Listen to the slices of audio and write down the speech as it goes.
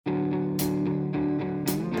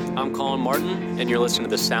I'm Colin Martin, and you're listening to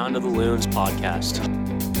the Sound of the Loons podcast.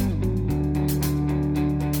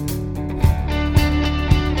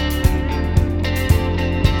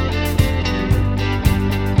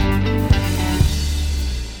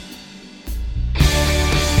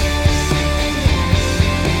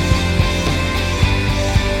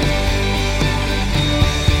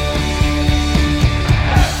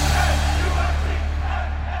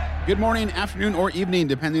 Good morning, afternoon, or evening,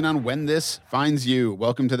 depending on when this finds you.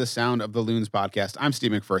 Welcome to the Sound of the Loons podcast. I'm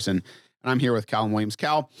Steve McPherson, and I'm here with Cal Williams.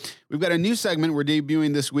 Cal, we've got a new segment we're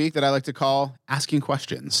debuting this week that I like to call Asking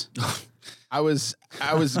Questions. I was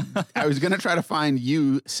going to try to find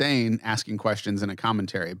you saying asking questions in a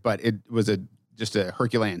commentary, but it was just a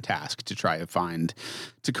Herculean task to try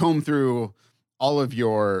to comb through all of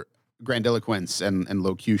your grandiloquence and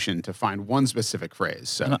locution to find one specific phrase.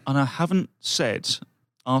 So, and I haven't said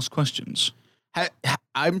ask questions.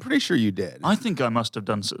 I'm pretty sure you did. I think I must have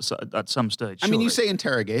done so at some stage. I mean, you say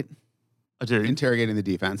interrogate. I do. Interrogating the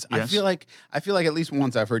defense. Yes. I feel like at least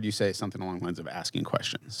once I've heard you say something along the lines of asking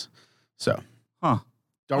questions. So,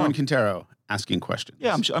 Darwin Quintero asking questions.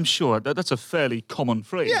 Yeah, I'm sure that's a fairly common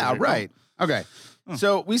phrase. Yeah, right. Okay.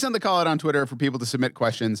 So we sent the call out on Twitter for people to submit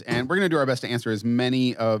questions, and we're going to do our best to answer as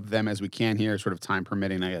many of them as we can here, sort of time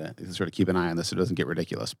permitting. I got to sort of keep an eye on this so it doesn't get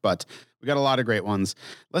ridiculous. But we got a lot of great ones.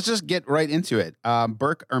 Let's just get right into it.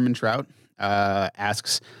 Burke Ermintrout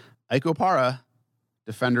asks, Ike Opara,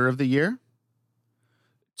 Defender of the Year?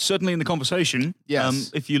 Certainly in the conversation.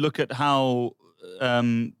 Yes. If you look at how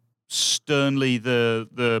sternly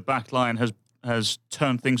the back line has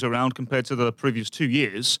turned things around compared to the previous 2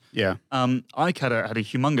 years. Yeah. Ike had a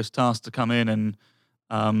humongous task to come in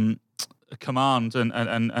and command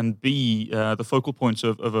and be the focal point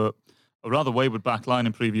of a rather wayward back line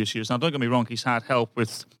in previous years. Now, don't get me wrong, he's had help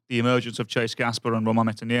with the emergence of Chase Gasper and Romain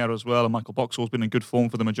Metenier as well, and Michael Boxall's been in good form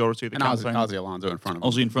for the majority of the campaign. Ozzie Alonso in front of him.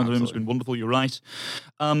 Ozzie in front of him has been wonderful, you're right.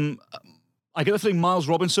 I get the feeling Miles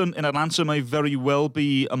Robinson in Atlanta may very well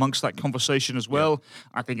be amongst that conversation as well.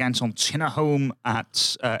 Yeah. I think Anton Tinnerholm at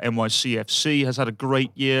NYCFC has had a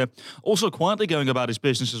great year. Also quietly going about his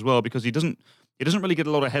business as well, because he doesn't really get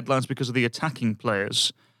a lot of headlines because of the attacking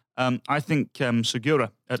players. I think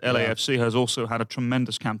Segura at LAFC has also had a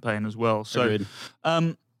tremendous campaign as well. So,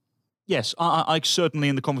 yes, Ike's certainly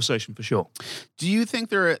in the conversation for sure. Do you think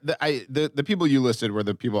the people you listed were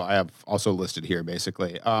the people I have also listed here,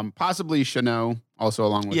 basically? Possibly Chanot, also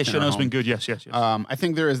along with Chanot's been good, yes. I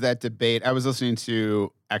think there is that debate. I was listening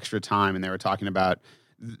to Extra Time, and they were talking about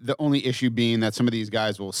the only issue being that some of these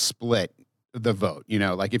guys will split the vote. You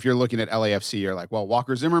know, like if you're looking at LAFC, you're like, well,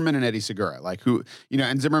 Walker Zimmerman and Eddie Segura, like who,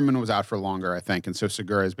 and Zimmerman was out for longer, I think, and so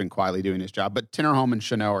Segura has been quietly doing his job. But Tinnerholm and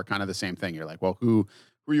Chanot are kind of the same thing. You're like, well, who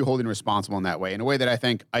are you holding responsible in that way? In a way that I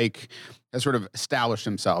think Ike has sort of established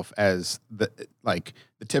himself as the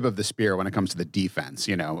tip of the spear when it comes to the defense,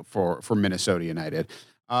 for Minnesota United.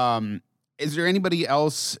 Is there anybody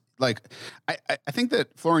else? I think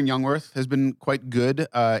that Florian Jungwirth has been quite good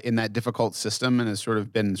in that difficult system and has sort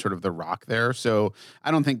of been the rock there. So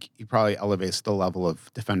I don't think he probably elevates the level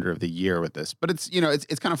of Defender of the Year with this. But it's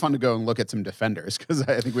kind of fun to go and look at some defenders because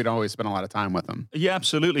I think we don't always spend a lot of time with them. Yeah,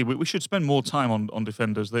 absolutely. We should spend more time on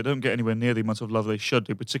defenders. They don't get anywhere near the amount of love they should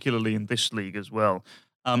do, particularly in this league as well.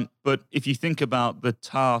 But if you think about the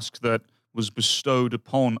task that was bestowed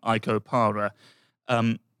upon Ike Opara,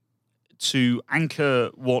 to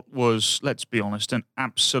anchor what was, let's be honest, an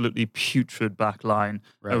absolutely putrid back line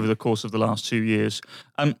over the course of the last 2 years.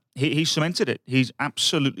 He cemented it. He's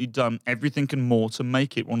absolutely done everything and more to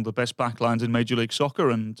make it one of the best back lines in Major League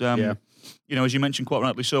Soccer. And, as you mentioned quite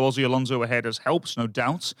rightly so, Ozzie Alonso ahead has helped, no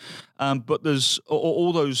doubt. But there's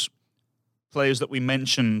all those players that we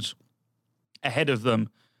mentioned ahead of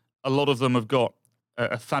them. A lot of them have got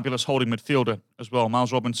a fabulous holding midfielder as well.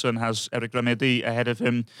 Miles Robinson has Eric Remedi ahead of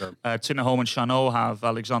him. Sure. Tinnerholm and Chanot have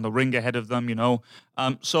Alexander Ring ahead of them,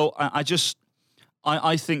 So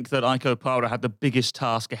I think that Ike Opara had the biggest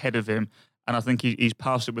task ahead of him, and I think he's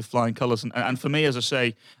passed it with flying colours. And for me, as I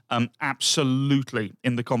say, absolutely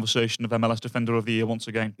in the conversation of MLS Defender of the Year once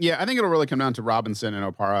again. Yeah, I think it'll really come down to Robinson and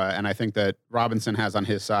Opara, and I think that Robinson has on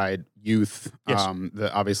his side youth. Yes.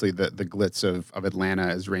 Obviously the glitz of Atlanta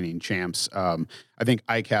as reigning champs. I think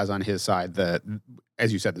Ike has on his side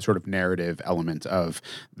as you said, the sort of narrative element of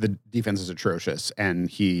the defense is atrocious, and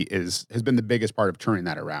he has been the biggest part of turning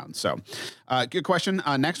that around. So, good question.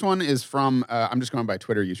 Next one is from, I'm just going by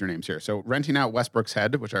Twitter usernames here. So, Renting Out Westbrook's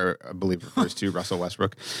Head, which I believe refers to Russell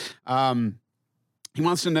Westbrook. He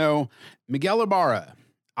wants to know, Miguel Ibarra,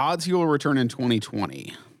 odds he will return in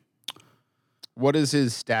 2020. what is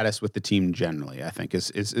his status with the team generally? I think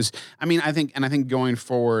is I mean, I think going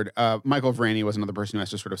forward, Michael Vrani was another person who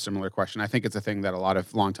asked a sort of similar question. I think it's a thing that a lot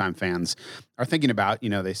of longtime fans are thinking about. You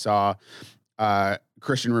know, they saw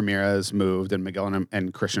Christian Ramirez moved, and Miguel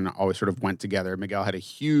and Christian always sort of went together. Miguel had a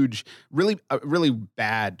huge, really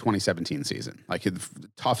bad 2017 season, like a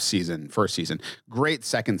tough season, first season, great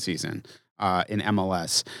second season in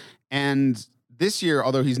MLS, and this year,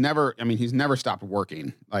 although he's never stopped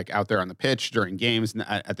working, like out there on the pitch during games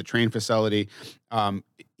at the train facility.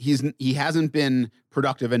 He hasn't been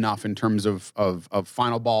productive enough in terms of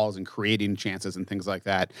final balls and creating chances and things like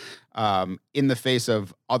that. In the face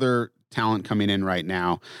of other talent coming in right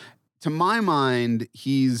now, to my mind,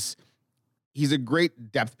 he's a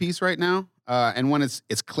great depth piece right now. And when it's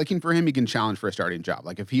clicking for him, he can challenge for a starting job.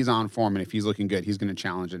 Like if he's on form and if he's looking good, he's going to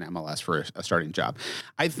challenge in MLS for a starting job.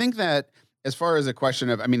 I think that. As far as a question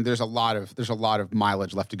of, I mean, there's a lot of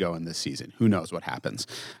mileage left to go in this season. Who knows what happens?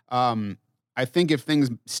 I think if things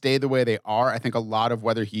stay the way they are, I think a lot of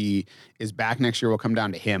whether he is back next year will come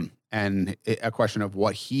down to him and a question of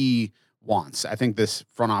what he wants. I think this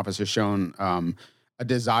front office has shown a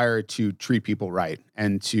desire to treat people right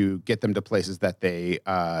and to get them to places that they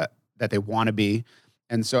want to be.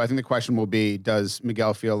 And so I think the question will be: does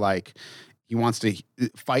Miguel feel like he wants to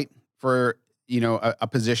fight for a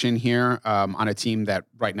position here on a team that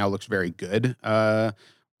right now looks very good,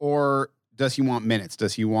 or does he want minutes?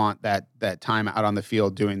 Does he want that time out on the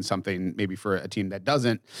field doing something maybe for a team that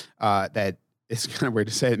doesn't? That it's kind of weird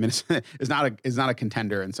to say. Minnesota is not a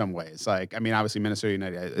contender in some ways. Like, I mean, obviously Minnesota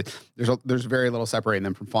United, there's very little separating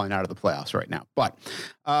them from falling out of the playoffs right now. But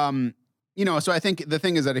so I think the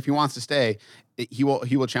thing is that if he wants to stay, he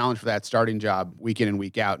will challenge for that starting job week in and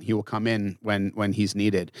week out. He will come in when he's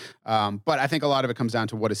needed. But I think a lot of it comes down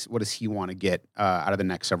to what does he want to get out of the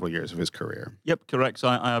next several years of his career. Yep, correct.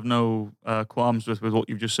 I have no qualms with what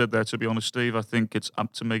you've just said there, to be honest, Steve. I think it's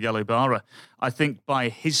up to Miguel Ibarra. I think by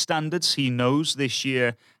his standards, he knows this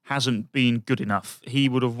year hasn't been good enough. He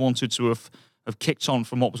would have wanted to have kicked on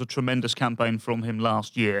from what was a tremendous campaign from him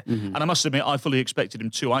last year. Mm-hmm. And I must admit, I fully expected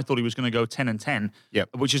him to. I thought he was going to go 10-10,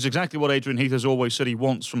 which is exactly what Adrian Heath has always said he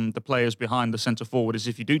wants from the players behind the centre forward, is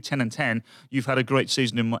if you do 10-10, you've had a great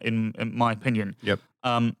season in my opinion. Yep.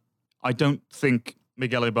 I don't think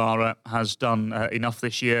Miguel Ibarra has done enough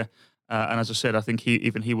this year. And as I said, I think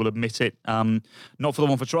he will admit it. Not for the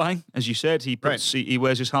one for trying, as you said. He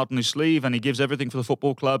wears his heart on his sleeve and he gives everything for the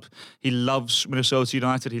football club. He loves Minnesota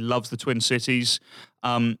United. He loves the Twin Cities.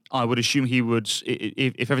 I would assume he would,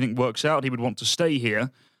 if everything works out, he would want to stay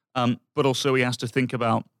here. But also he has to think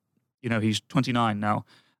about, he's 29 now.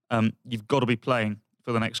 You've got to be playing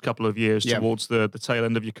for the next couple of years towards the tail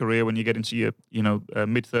end of your career when you get into your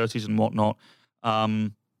mid-30s and whatnot.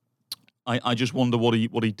 I just wonder what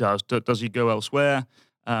he does. Does he go elsewhere?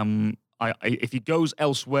 If he goes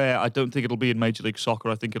elsewhere, I don't think it'll be in Major League Soccer.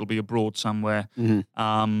 I think it'll be abroad somewhere.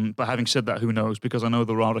 Mm-hmm. But having said that, who knows? Because I know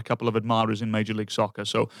there are a couple of admirers in Major League Soccer.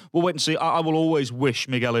 So we'll wait and see. I will always wish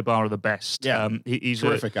Miguel Ibarra the best. Yeah, he's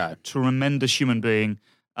terrific guy. Tremendous human being.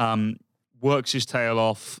 Works his tail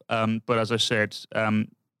off. But as I said,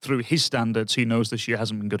 through his standards, he knows this year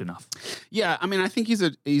hasn't been good enough. Yeah, I mean, I think he's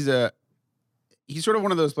sort of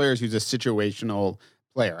one of those players who's a situational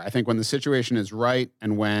player. I think when the situation is right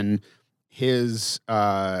and when his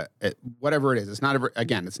whatever it is, it's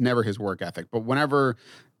never his work ethic, but whenever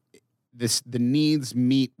the needs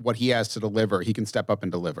meet what he has to deliver, he can step up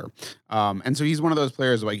and deliver. And so he's one of those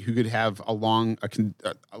players like who could have a long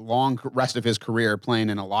rest of his career playing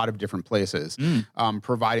in a lot of different places,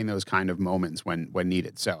 providing those kind of moments when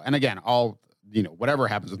needed. So, and again, whatever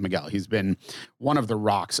happens with Miguel, he's been one of the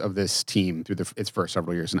rocks of this team through its first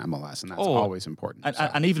several years in MLS, and that's always important.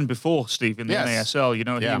 And even before, Steve, in the NASL,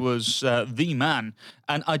 he was the man.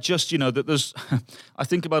 And I just, that there's, I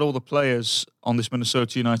think about all the players on this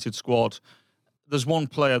Minnesota United squad. There's one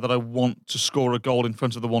player that I want to score a goal in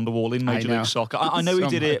front of the Wonderwall in Major League Soccer. I know he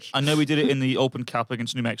did it. I know he did it in the Open Cup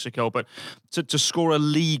against New Mexico, but to score a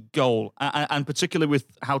league goal, and particularly with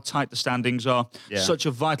how tight the standings are, such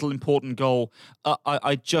a vital, important goal.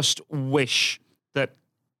 I just wish that,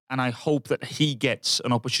 and I hope that he gets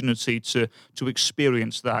an opportunity to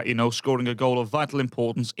experience that. Scoring a goal of vital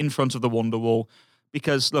importance in front of the Wonderwall.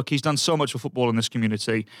 Because look, he's done so much for football in this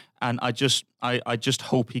community, and I just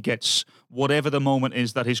hope he gets whatever the moment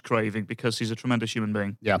is that he's craving, because he's a tremendous human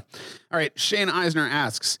being. Yeah. All right. Shane Eisner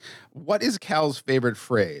asks, "What is Cal's favorite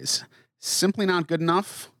phrase? Simply not good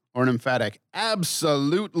enough, or an emphatic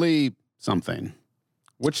absolutely something?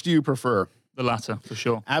 Which do you prefer?" The latter, for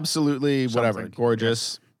sure. Absolutely, whatever.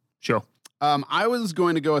 Gorgeous. Yeah. Sure. I was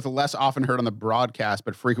going to go with a less often heard on the broadcast,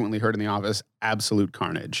 but frequently heard in the office, absolute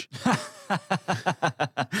carnage.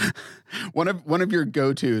 one of your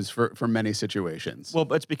go-tos for many situations.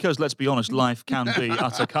 Well, it's because, let's be honest, life can be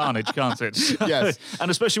utter carnage, can't it? Yes. And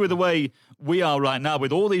especially with the way we are right now,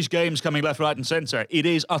 with all these games coming left, right, and centre, it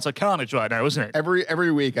is utter carnage right now, isn't it?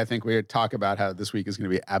 Every week, I think we talk about how this week is going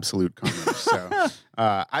to be absolute carnage. So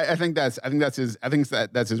I think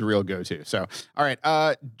that's his real go-to. So all right,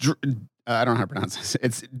 I don't know how to pronounce this.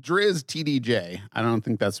 It's Driz TDJ. I don't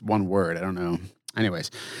think that's one word. I don't know.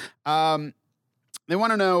 Anyways, they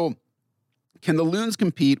want to know, can the Loons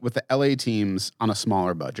compete with the LA teams on a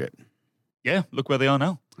smaller budget? Yeah, look where they are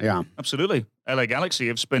now. Yeah. Absolutely. LA Galaxy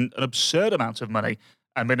have spent an absurd amount of money,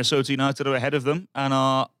 and Minnesota United are ahead of them and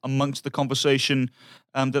are amongst the conversation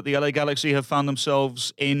that the LA Galaxy have found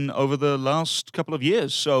themselves in over the last couple of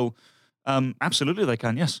years. So absolutely they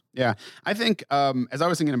can, yes. Yeah. I think as I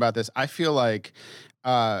was thinking about this, I feel like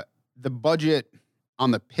the budget on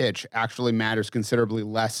the pitch actually matters considerably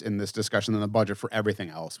less in this discussion than the budget for everything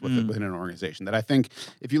else within an organization. That I think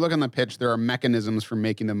if you look on the pitch, there are mechanisms for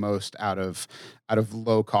making the most out of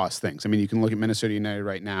low cost things. I mean, you can look at Minnesota United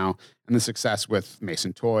right now and the success with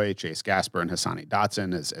Mason Toye, Chase Gasper, and Hassani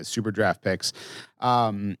Dotson as super draft picks.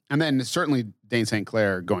 And then certainly Dane St.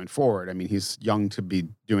 Clair going forward. I mean, he's young to be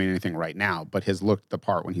doing anything right now, but has looked the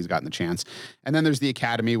part when he's gotten the chance. And then there's the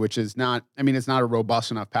academy, which is not, I mean, it's not a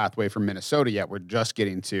robust enough pathway for Minnesota yet. We're just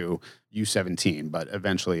getting to U17, but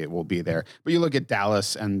eventually it will be there. But you look at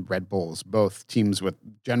Dallas and Red Bulls, both teams with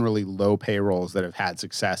generally low payrolls that have had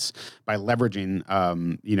success by leveraging,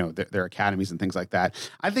 their academies and things like that.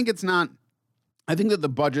 I think that the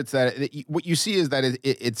budgets what you see is that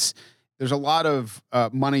it's there's a lot of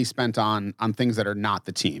money spent on things that are not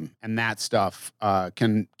the team, and that stuff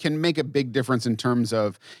can make a big difference in terms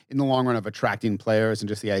of, in the long run, of attracting players and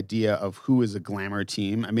just the idea of who is a glamour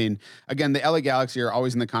team. I mean, again, the LA Galaxy are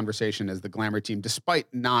always in the conversation as the glamour team, despite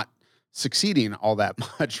not succeeding all that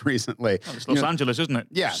much recently. Well, it's Los Angeles, isn't it?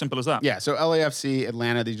 Yeah. Simple as that. Yeah. So LAFC,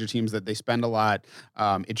 Atlanta, these are teams that they spend a lot.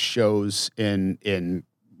 It shows in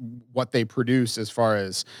what they produce as far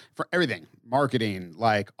as for everything, marketing,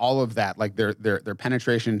 like all of that, like their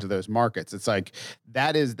penetration into those markets. It's like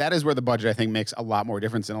that is where the budget, I think, makes a lot more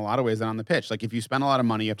difference in a lot of ways than on the pitch. Like if you spend a lot of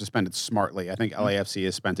money, you have to spend it smartly. I think LAFC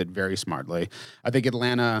has spent it very smartly. I think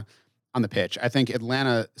Atlanta on the pitch. I think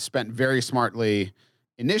Atlanta spent very smartly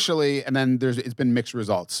initially, and then it's been mixed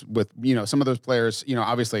results with, some of those players,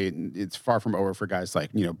 obviously it's far from over for guys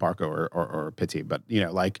like, Barco or Pitti, but,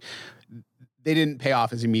 like they didn't pay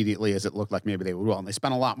off as immediately as it looked like maybe they would. And they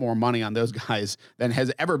spent a lot more money on those guys than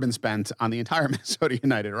has ever been spent on the entire Minnesota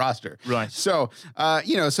United roster. Right. So,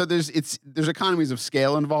 so there's economies of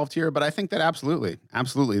scale involved here, but I think that absolutely,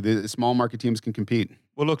 the small market teams can compete.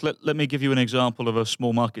 Well, look, let me give you an example of a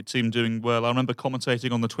small market team doing well. I remember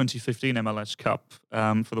commentating on the 2015 MLS Cup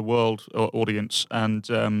for the world audience, and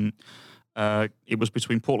it was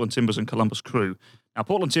between Portland Timbers and Columbus Crew. Now,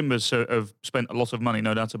 Portland Timbers have spent a lot of money,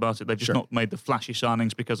 no doubt about it. They've just not made the flashy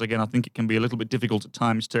signings because, again, I think it can be a little bit difficult at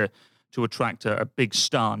times to attract a big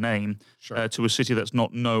star name to a city that's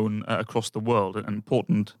not known across the world. And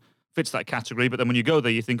Portland fits that category. But then when you go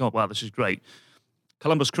there, you think, oh, wow, this is great.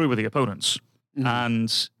 Columbus Crew were the opponents. Mm-hmm.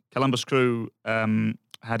 And Columbus Crew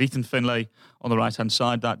had Ethan Finlay on the right-hand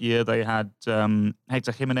side that year. They had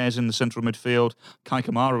Hector Jimenez in the central midfield. Kai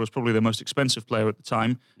Kamara was probably the most expensive player at the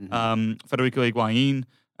time. Mm-hmm. Federico Higuain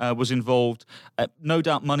was involved. No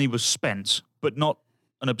doubt money was spent, but not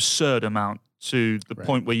an absurd amount to the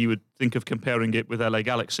point where you would think of comparing it with LA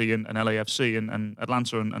Galaxy and LAFC and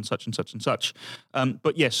Atlanta and such and such and such.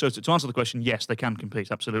 But yes, so to answer the question, yes, they can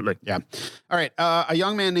compete, absolutely. Yeah. All right. A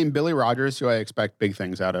young man named Billy Rogers, who I expect big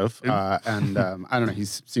things out of. And I don't know, he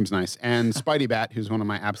seems nice. And Spidey Bat, who's one of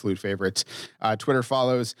my absolute favorites. Twitter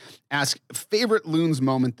follows, ask, favorite Loons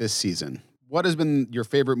moment this season. What has been your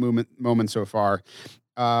favorite moment so far?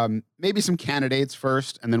 Maybe some candidates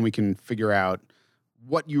first, and then we can figure out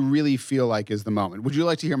what you really feel like is the moment. Would you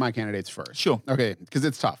like to hear my candidates first? Sure. Okay, because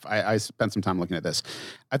it's tough. I spent some time looking at this.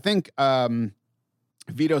 I think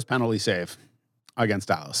Vito's penalty save against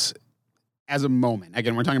Dallas as a moment.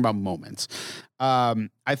 Again, we're talking about moments.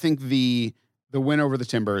 I think the win over the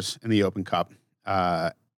Timbers in the Open Cup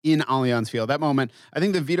in Allianz Field, that moment, I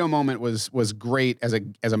think the Vito moment was great as a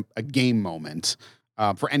game moment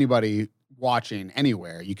for anybody watching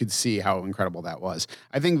anywhere. You could see how incredible that was.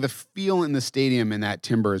 I think the feel in the stadium in that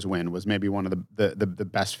Timbers win was maybe one of the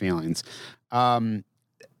best feelings.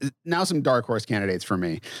 Now some dark horse candidates for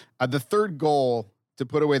me. The third goal to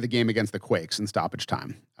put away the game against the Quakes in stoppage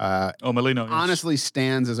time. Molino, yes. Honestly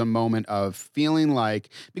stands as a moment of feeling like,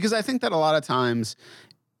 because I think that a lot of times,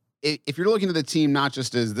 if you're looking at the team, not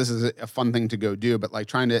just as this is a fun thing to go do, but like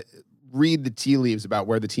trying to read the tea leaves about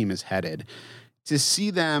where the team is headed, to see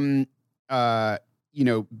them, the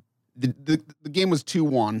game was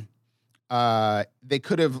 2-1. They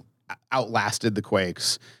could have outlasted the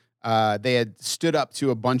Quakes. They had stood up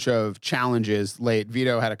to a bunch of challenges late.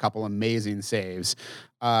 Vito had a couple amazing saves.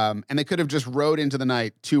 And they could have just rode into the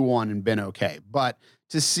night 2-1 and been okay. But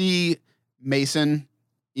to see Mason,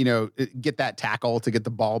 get that tackle to get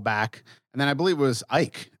the ball back. And then I believe it was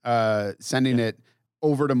Ike sending it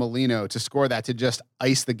over to Molino to score that, to just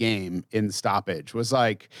ice the game in stoppage, was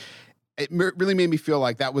like, it really made me feel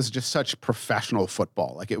like that was just such professional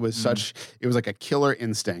football. Like it was it was like a killer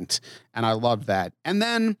instinct. And I loved that. And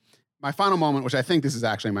then my final moment, which I think this is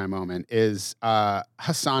actually my moment, is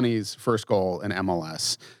Hassani's first goal in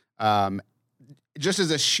MLS. Just as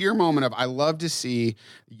a sheer moment of, I love to see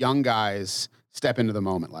young guys step into the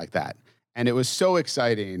moment like that. And it was so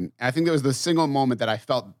exciting. I think that was the single moment that I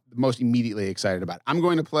felt most immediately excited about. I'm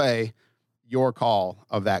going to play your call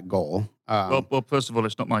of that goal. Well, first of all,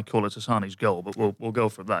 it's not my call; it's Hassani's goal. But we'll go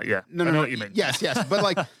for that. Yeah, no, I know what you mean. Yes,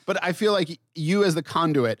 but I feel like you, as the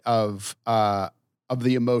conduit of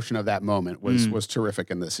the emotion of that moment, was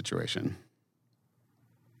terrific in this situation.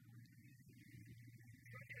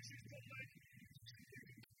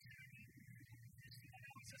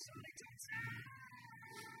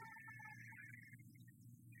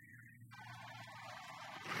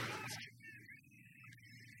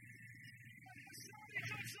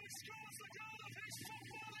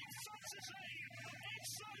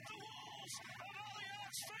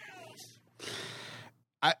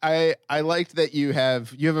 I liked that you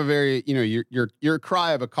have a very, your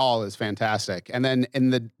cry of a call is fantastic. And then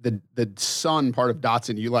in the son part of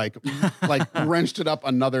Dotson, you like wrenched it up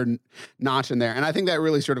another notch in there. And I think that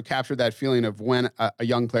really sort of captured that feeling of when a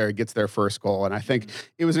young player gets their first goal. And I think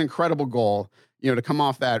it was an incredible goal, to come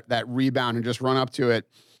off that rebound and just run up to it,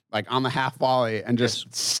 like on the half volley, and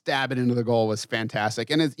just stab it into the goal was fantastic.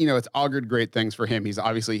 And it's augured great things for him. He's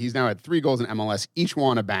now had 3 goals in MLS, each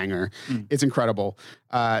one a banger. It's incredible.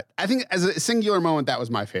 I think as a singular moment, that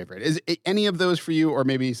was my favorite. Is any of those for you, or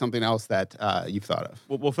maybe something else that you've thought of?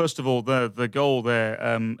 Well, first of all, the goal there,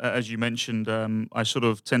 as you mentioned, I sort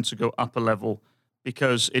of tend to go upper level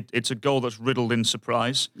because it's a goal that's riddled in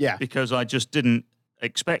surprise. Yeah. Because I just didn't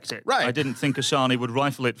expect it. Right. I didn't think Hassani would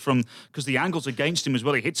rifle it because the angle's against him as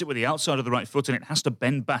well. He hits it with the outside of the right foot and it has to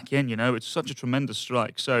bend back in, It's such a tremendous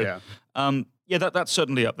strike. So, that's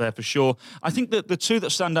certainly up there for sure. I think that the two that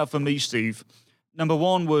stand out for me, Steve, number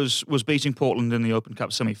one was beating Portland in the Open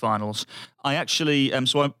Cup semi-finals. I actually,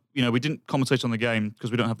 we didn't commentate on the game because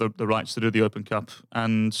we don't have the rights to do the Open Cup.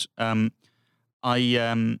 And I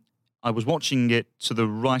was watching it to the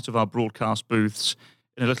right of our broadcast booths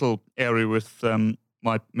in a little area with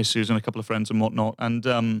my missus and a couple of friends and whatnot.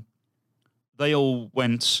 And they all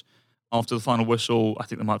went after the final whistle. I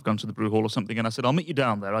think they might have gone to the brew hall or something. And I said, I'll meet you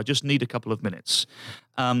down there. I just need a couple of minutes.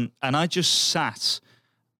 And I just sat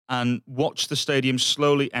and watched the stadium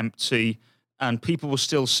slowly empty, and people were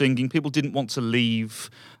still singing. People didn't want to leave.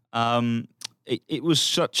 It was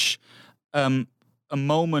such a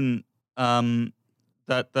moment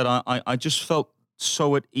that I just felt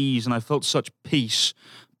so at ease, and I felt such peace,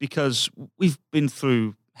 because we've been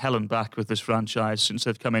through hell and back with this franchise since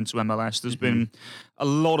they've come into MLS. There's been a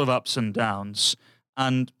lot of ups and downs,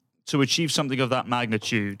 and to achieve something of that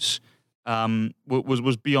magnitude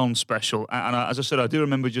was beyond special. And as I said, I do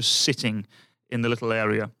remember just sitting in the little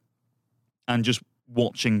area and just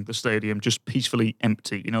watching the stadium just peacefully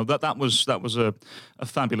empty. That was a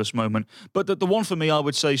fabulous moment. But the one for me, I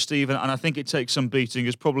would say, Steve, and I think it takes some beating,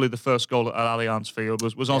 is probably the first goal at Allianz Field,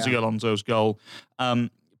 was Ozzy Alonso's goal.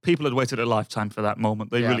 People had waited a lifetime for that moment.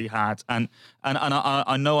 They really had. And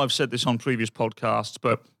I know I've said this on previous podcasts,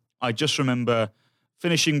 but I just remember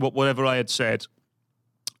finishing whatever I had said,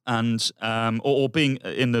 and or being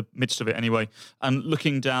in the midst of it anyway, and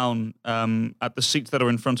looking down at the seats that are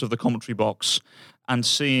in front of the commentary box, and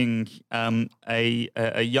seeing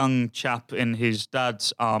a young chap in his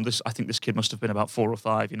dad's arm. I think this kid must have been about 4 or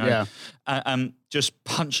 5, just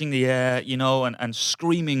punching the air, and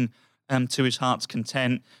screaming to his heart's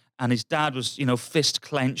content. And his dad was, fist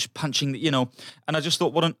clenched, punching and I just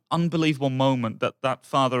thought, what an unbelievable moment that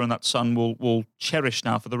father and that son will cherish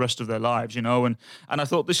now for the rest of their lives, and I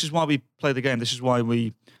thought, this is why we play the game. This is why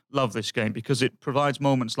we love this game, because it provides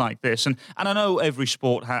moments like this. And I know every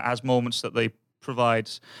sport has moments that they provide,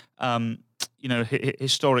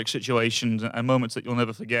 historic situations and moments that you'll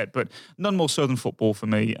never forget. But none more so than football for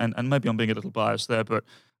me. And maybe I'm being a little biased there, but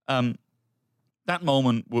that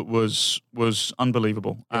moment was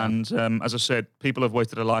unbelievable. Yeah. And as I said, people have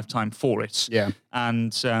waited a lifetime for it. Yeah.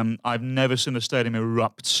 And I've never seen a stadium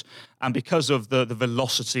erupt. And because of the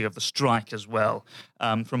velocity of the strike as well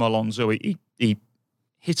from Alonso, he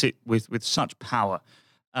hit it with such power.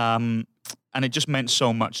 And it just meant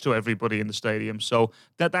so much to everybody in the stadium. So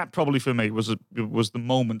that probably for me was the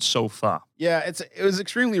moment so far. Yeah, it was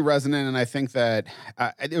extremely resonant, and I think that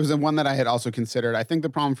it was the one that I had also considered. I think the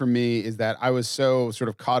problem for me is that I was so sort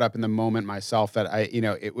of caught up in the moment myself that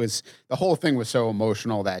it was, the whole thing was so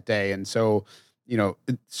emotional that day, and so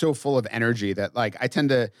so full of energy that like I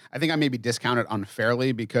think I maybe discount it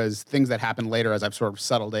unfairly because things that happen later as I've sort of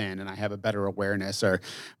settled in and I have a better awareness are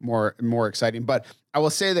more exciting. But I will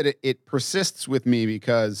say that it persists with me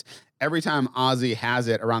because every time Ozzy has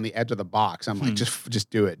it around the edge of the box, I'm like, just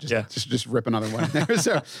do it. Just rip another one in there.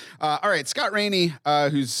 So, all right, Scott Rainey,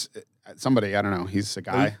 who's somebody, I don't know. He's a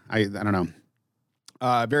guy. I don't know.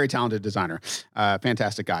 Very talented designer,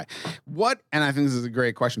 fantastic guy. And I think this is a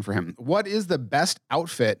great question for him. What is the best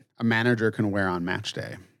outfit a manager can wear on match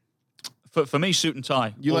day? For me, suit and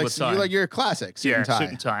tie. You like your classic suit and tie. Suit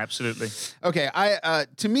and tie, absolutely. Okay,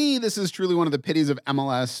 to me, this is truly one of the pities of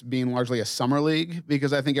MLS being largely a summer league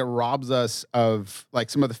because I think it robs us of like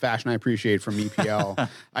some of the fashion I appreciate from EPL.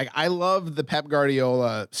 Like I love the Pep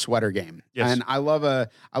Guardiola sweater game, and I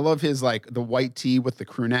love his like the white tee with the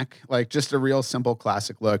crew neck, like just a real simple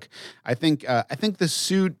classic look. I think the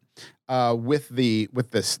suit with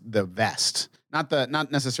the vest.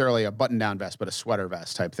 Not necessarily a button-down vest, but a sweater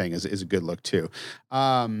vest type thing is a good look too.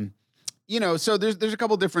 So there's a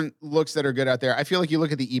couple different looks that are good out there. I feel like you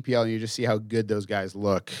look at the EPL and you just see how good those guys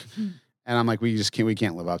look. And I'm like, we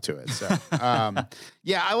can't live up to it. So,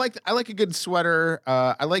 I like a good sweater.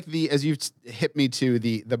 I like as you've hit me to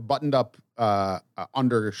the buttoned up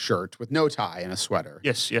undershirt with no tie and a sweater.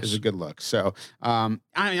 Yes, is a good look. So, I'm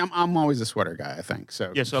always a sweater guy, I think.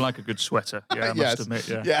 So, yes, I like a good sweater. Yeah, I must admit.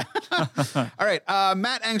 Yeah. All right.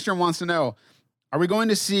 Matt Angstrom wants to know: are we going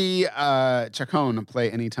to see Chacon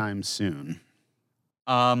play anytime soon?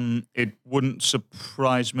 It wouldn't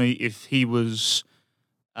surprise me if he was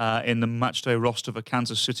in the matchday roster for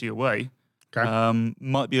Kansas City away. Okay.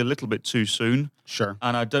 Might be a little bit too soon. Sure.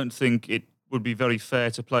 And I don't think it would be very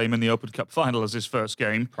fair to play him in the Open Cup final as his first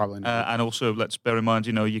game. Probably not. And also, let's bear in mind,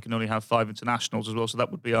 you can only have 5 internationals as well, so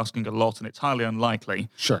that would be asking a lot, and it's highly unlikely.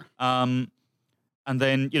 Sure. And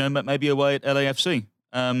then, maybe away at LAFC.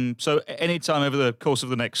 So any time over the course of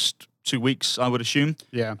the next 2 weeks, I would assume.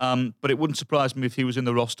 Yeah. But it wouldn't surprise me if he was in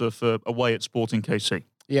the roster for away at Sporting KC.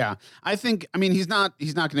 Yeah, he's not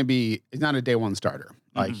a day one starter.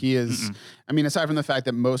 Like he is. I mean, aside from the fact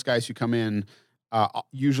that most guys who come in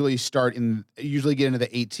usually get into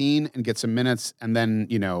the 18 and get some minutes, and then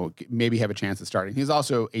maybe have a chance at starting. He's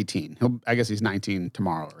also 18. I guess he's 19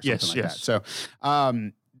 tomorrow or something like that. So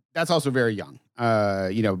that's also very young.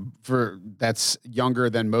 That's younger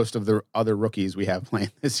than most of the other rookies we have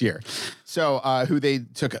playing this year. So, who they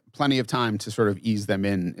took plenty of time to sort of ease them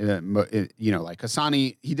in. Like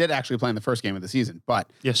Hassani, he did actually play in the first game of the season, but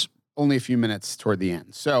only a few minutes toward the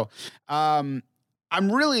end. So, I'm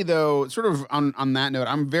really, though, sort of on that note,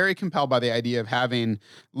 I'm very compelled by the idea of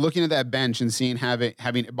looking at that bench and seeing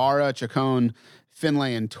having Ibarra, Chacon,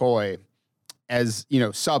 Finlay, and Toy as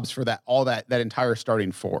subs for that entire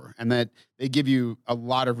starting four, and that they give you a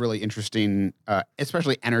lot of really interesting,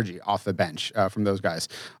 especially energy off the bench from those guys,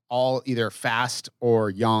 all either fast or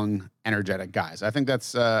young, energetic guys. I think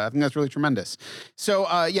that's really tremendous. So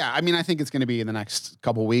I think it's going to be in the next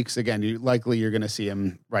couple weeks. Again, you're going to see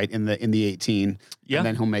him right in the 18, and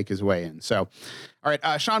then he'll make his way in. So, all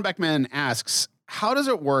right, Sean Beckman asks, how does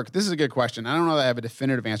it work? This is a good question. I don't know that I have a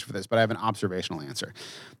definitive answer for this, but I have an observational answer.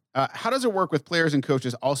 How does it work with players and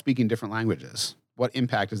coaches all speaking different languages? What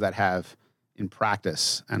impact does that have in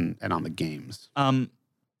practice and on the games?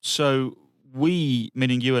 So we,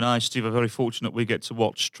 meaning you and I, Steve, are very fortunate we get to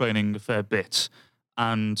watch training a fair bit.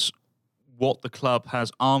 And what the club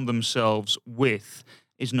has armed themselves with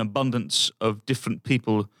is an abundance of different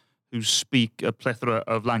people who speak a plethora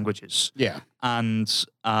of languages. Yeah. And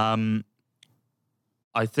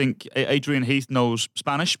I think Adrian Heath knows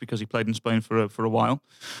Spanish because he played in Spain for a while.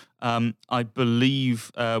 I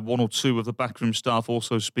believe one or two of the backroom staff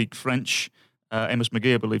also speak French. Amos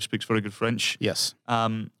McGee, I believe, speaks very good French. Yes.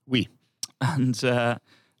 Oui. And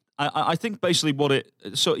I think basically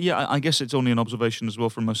I guess it's only an observation as well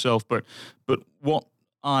from myself, but what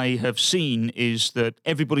I have seen is that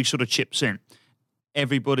everybody sort of chips in.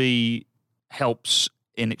 Everybody helps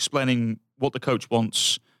in explaining what the coach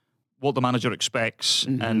wants, what the manager expects,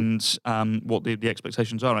 and what the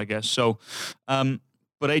expectations are, I guess. So,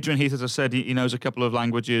 but Adrian Heath, as I said, he knows a couple of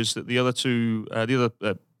languages. That the other two,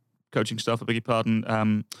 coaching staff, I beg your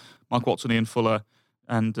pardon, Mark Watson, Ian Fuller,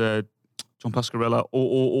 and John Pascarella,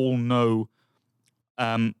 all know.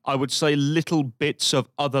 I would say little bits of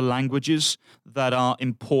other languages that are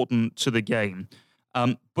important to the game,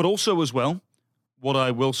 but also as well. What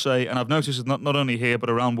I will say, and I've noticed is not only here, but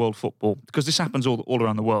around world football, because this happens all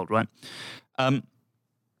around the world, right?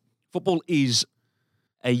 Football is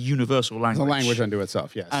a universal language. It's a language unto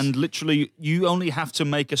itself, yes. And literally, you only have to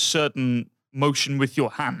make a certain motion with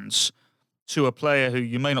your hands to a player who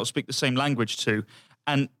you may not speak the same language to.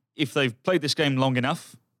 And if they've played this game long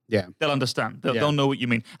enough, they'll understand. They'll know what you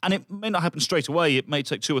mean. And it may not happen straight away. It may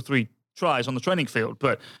take 2 or 3 tries on the training field,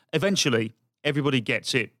 but eventually everybody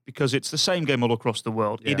gets it because it's the same game all across the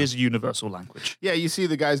world. It is a universal language. Yeah, you see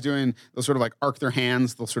the guys doing, they'll sort of like arc their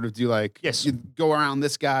hands. They'll sort of do like, you go around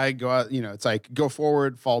this guy, go out, it's like go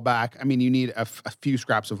forward, fall back. I mean, you need a few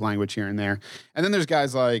scraps of language here and there. And then there's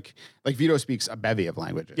guys like Vito speaks a bevy of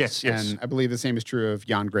languages. Yes. And I believe the same is true of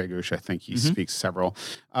Jan Gregush. I think he speaks several.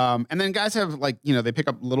 And then guys have they pick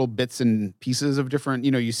up little bits and pieces of different,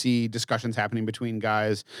 you see discussions happening between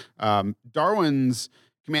guys. Darwin's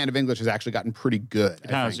command of English has actually gotten pretty good.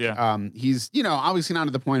 I think. He's, obviously not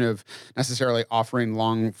to the point of necessarily offering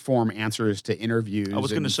long form answers to interviews. I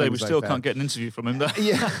was going to say, we still can't get an interview from him there.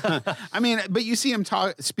 I mean, but you see him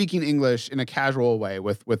speaking English in a casual way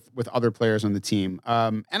with other players on the team.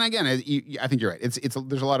 And again, I think you're right.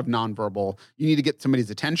 There's a lot of nonverbal. You need to get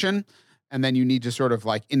somebody's attention, and then you need to sort of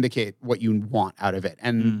like indicate what you want out of it.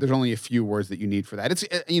 And there's only a few words that you need for that.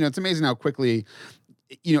 It's amazing how quickly,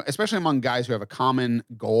 especially among guys who have a common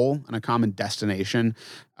goal and a common destination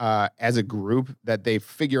as a group, that they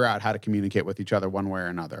figure out how to communicate with each other one way or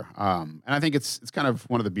another. And I think it's kind of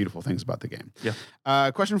one of the beautiful things about the game.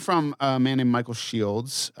 Yeah. Question from a man named Michael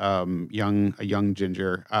Shields, a young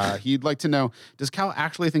ginger. He'd like to know, does Cal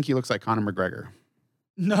actually think he looks like Conor McGregor?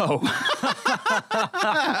 No.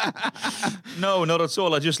 No, not at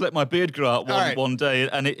all. I just let my beard grow out one day,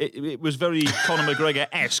 and it was very Conor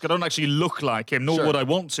McGregor-esque. I don't actually look like him, nor would I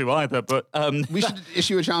want to either. But we should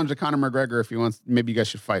issue a challenge to Conor McGregor if he wants. Maybe you guys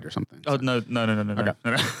should fight or something. Oh, no. Okay.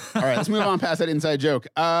 No. All right, let's move on past that inside joke.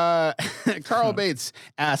 Carl Bates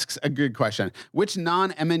asks a good question. Which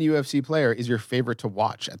non-MNUFC player is your favorite to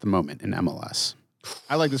watch at the moment in MLS?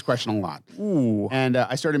 I like this question a lot. Ooh. And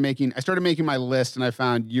I started making my list, and I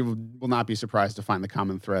found you will not be surprised to find the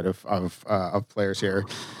common thread of players here.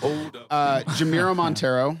 Hold up. Jamiro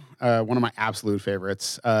Montero, one of my absolute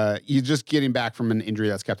favorites. He's just getting back from an injury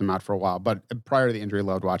that's kept him out for a while, but prior to the injury,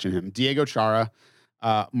 loved watching him. Diego Chara,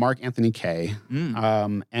 Mark Anthony Kaye,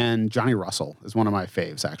 and Johnny Russell is one of my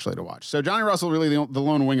faves actually to watch. So Johnny Russell, really the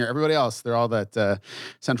lone winger. Everybody else, they're all that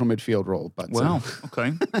central midfield role. But wow,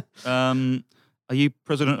 okay. Are you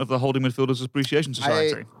president of the Holding Midfielders Appreciation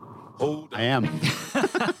Society? I am.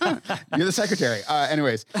 You're the secretary.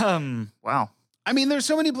 Anyways. Wow. I mean, there's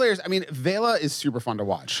so many players. I mean, Vela is super fun to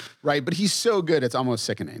watch, right? But he's so good, it's almost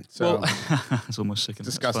sickening. So it's almost sickening.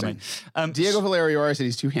 Disgusting. Diego Valeriora said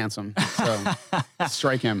he's too handsome. So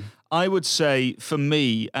strike him. I would say, for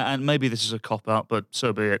me, and maybe this is a cop-out, but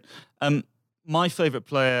so be it, my favourite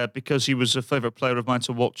player, because he was a favourite player of mine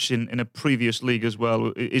to watch in a previous league as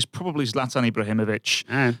well, is probably Zlatan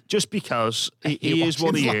Ibrahimovic. Just because he is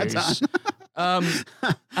what he is.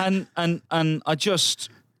 And I just,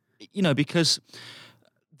 because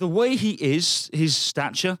the way he is, his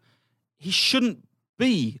stature, he shouldn't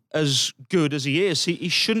be as good as he is. He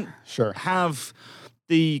shouldn't have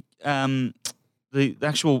the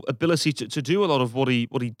actual ability to do a lot of what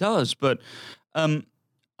he does. But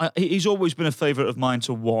he's always been a favourite of mine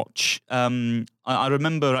to watch. I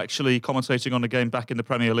remember actually commentating on a game back in the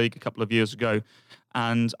Premier League a couple of years ago,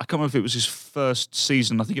 and I can't remember if it was his first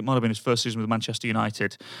season. I think it might have been his first season with Manchester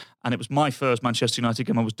United, and it was my first Manchester United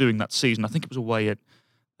game I was doing that season. I think it was away at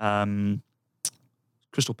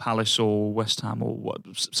Crystal Palace or West Ham or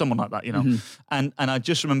someone like that, And I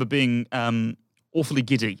just remember being awfully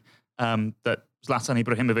giddy that Zlatan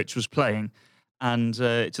Ibrahimovic was playing. And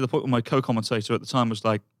to the point where my co-commentator at the time was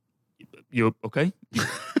like, "You okay? You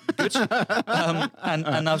good?" And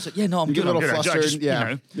I was like, "Yeah, no, I'm good. A little I'm good. flustered.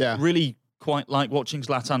 I just, really quite like watching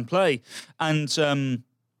Zlatan play." And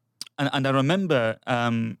I remember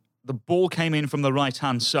the ball came in from the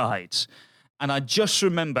right-hand side, and I just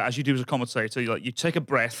remember, as you do as a commentator, you take a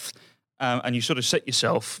breath and you sort of set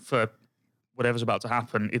yourself for whatever's about to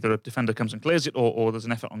happen. Either a defender comes and clears it, or there's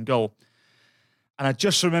an effort on goal. And I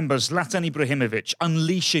just remember Zlatan Ibrahimovic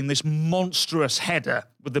unleashing this monstrous header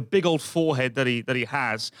with the big old forehead that he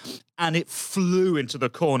has, and it flew into the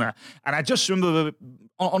corner. And I just remember,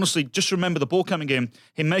 honestly, just remember the ball coming in,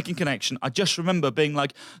 him making connection. I just remember being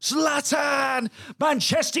like, Zlatan,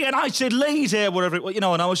 Manchester United lead here, whatever it was, and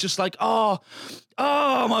I was just like, oh,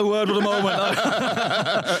 my word, what a moment.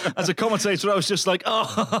 As a commentator, I was just like,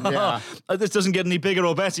 this doesn't get any bigger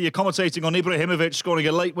or better. You're commentating on Ibrahimovic scoring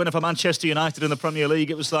a late winner for Manchester United in the Premier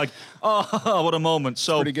League. It was like, what a moment.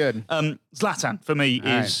 So pretty good. Zlatan, for me,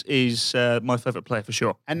 is my favourite player for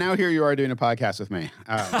sure. And now here you are doing a podcast with me.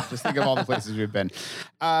 Just think of all the places we've been.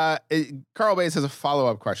 Carl Bates has a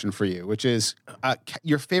follow-up question for you, which is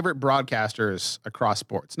your favorite broadcasters across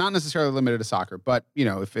sports. Not necessarily limited to soccer, but,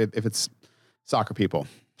 if it's soccer people.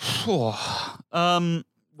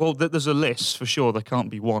 Well, there's a list for sure. There can't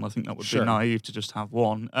be one. I think that would be naive to just have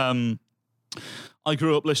one. I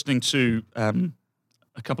grew up listening to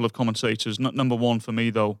a couple of commentators. Number one for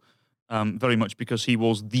me, though, very much because he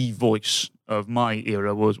was the voice of my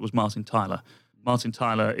era, was Martin Tyler. Martin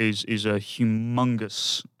Tyler is a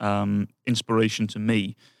humongous inspiration to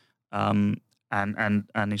me, and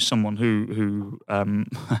is someone who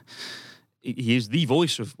he is the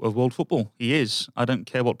voice of world football. He is. I don't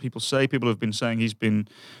care what people say. People have been saying he's been,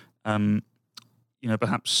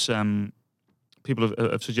 perhaps people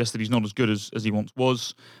have suggested he's not as good as he once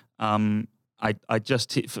was. For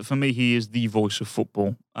me, he is the voice of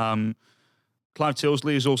football. Clive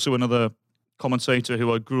Tilsley is also another commentator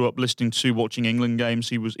who I grew up listening to, watching England games.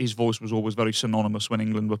 His voice was always very synonymous when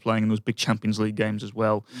England were playing in those big Champions League games as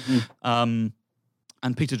well. Mm-hmm.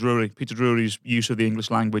 And Peter Drury's use of the English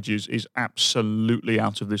language is absolutely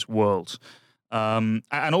out of this world. And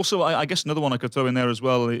also, I guess another one I could throw in there as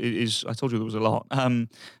well is, I told you there was a lot,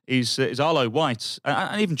 is Arlo White,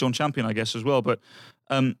 and even John Champion, I guess, as well. But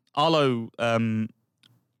Arlo,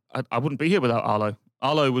 I wouldn't be here without Arlo.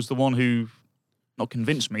 Arlo was the one who, not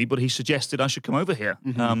convinced me, but he suggested I should come over here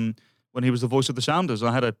when he was the voice of the Sounders.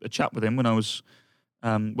 I had a chat with him when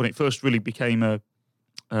it first really became a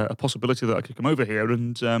possibility that I could come over here,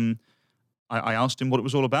 and I asked him what it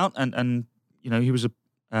was all about, and he was a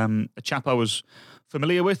chap I was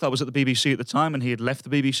familiar with. I was at the BBC at the time, and he had left the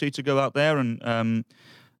BBC to go out there, and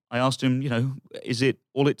I asked him, is it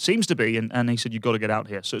all it seems to be? And he said, you've got to get out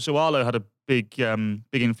here. So Arlo had a big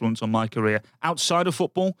influence on my career. Outside of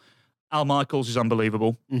football, Al Michaels is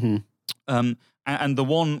unbelievable. Mm-hmm. And the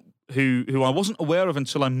one who I wasn't aware of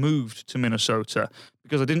until I moved to Minnesota,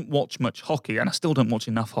 because I didn't watch much hockey, and I still don't watch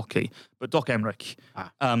enough hockey, but Doc Emmerich.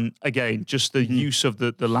 Again, just the use of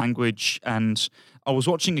the language. And I was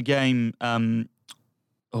watching a game, I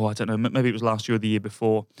don't know, maybe it was last year or the year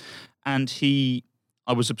before, and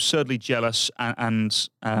I was absurdly jealous and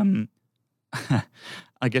I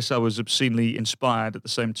guess I was obscenely inspired at the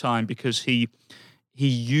same time, because he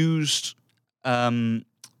used...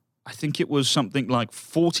 I think it was something like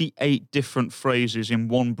 48 different phrases in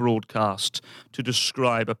one broadcast to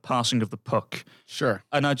describe a passing of the puck. Sure.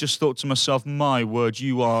 And I just thought to myself, my word,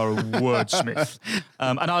 you are a wordsmith.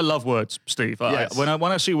 And I love words, Steve. Yes. When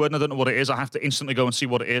I see a word and I don't know what it is, I have to instantly go and see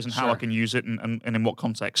what it is and how I can use it and in what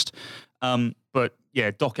context. But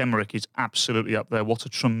yeah, Doc Emmerich is absolutely up there. What a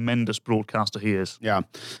tremendous broadcaster he is. Yeah.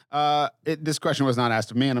 This question was not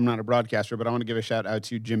asked of me, and I'm not a broadcaster, but I want to give a shout out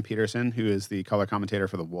to Jim Peterson, who is the color commentator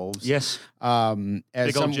for the Wolves. Yes.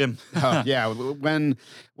 Big old Jim. Yeah. When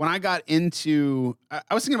I got into,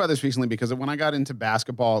 I was thinking about this recently, because when I got into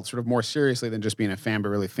basketball, sort of more seriously than just being a fan, but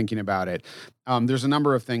really thinking about it, there's a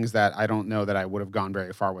number of things that I don't know that I would have gone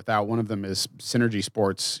very far without. One of them is Synergy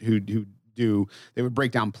Sports, they would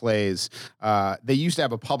break down plays. They used to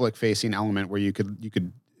have a public facing element where you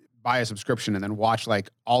could buy a subscription and then watch like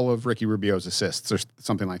all of Ricky Rubio's assists or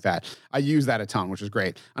something like that. I use that a ton, which is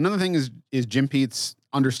great. Another thing is Jim Pete's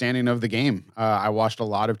understanding of the game. I watched a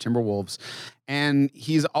lot of Timberwolves, and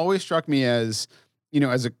he's always struck me as,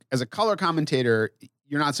 as a color commentator,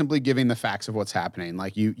 you're not simply giving the facts of what's happening.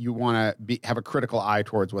 Like you want to have a critical eye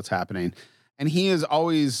towards what's happening. And he is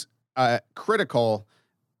always critical,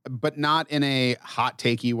 but not in a hot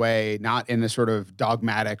takey way, not in a sort of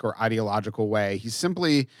dogmatic or ideological way. He's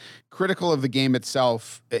simply critical of the game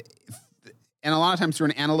itself, and a lot of times through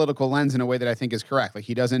an analytical lens in a way that I think is correct. Like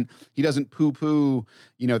he doesn't poo-poo,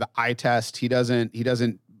 the eye test. He doesn't,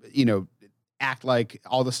 act like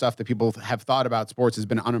all the stuff that people have thought about sports has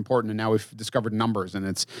been unimportant, and now we've discovered numbers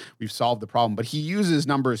and we've solved the problem. But he uses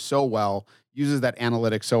numbers so well, uses that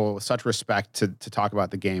analytics with such respect to talk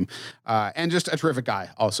about the game, and just a terrific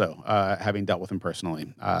guy also, having dealt with him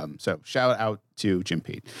personally. So shout out to Jim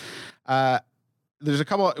Pete. We got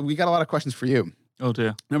a lot of questions for you. Oh,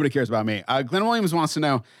 dear. Nobody cares about me. Glenn Williams wants to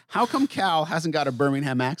know, how come Cal hasn't got a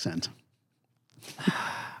Birmingham accent?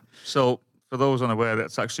 So, for those unaware,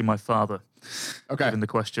 that's actually my father. Okay. Given the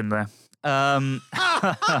question there.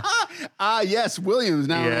 Yes, Williams.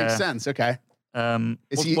 Now it Yeah. makes sense. Okay.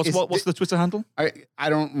 What's the Twitter handle? I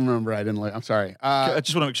don't remember. I didn't look. I'm sorry. I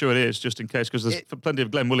just want to make sure it is, just in case, because there's plenty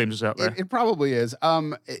of Glenn Williamses out there. It probably is.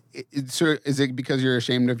 So is it because you're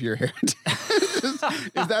ashamed of your heritage?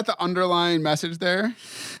 Is that the underlying message there?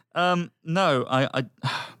 No,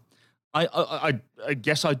 I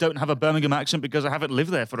guess I don't have a Birmingham accent because I haven't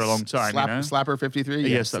lived there for a long time. Slapper 53.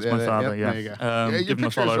 Yes, that's my father. There you go. Give him a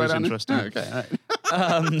picture's follow. It's on it. interesting. Oh, okay.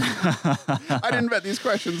 All right. I didn't vet these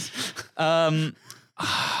questions.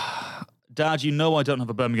 Dad, you know I don't have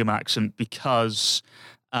a Birmingham accent because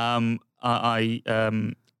I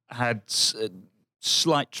had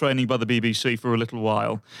slight training by the BBC for a little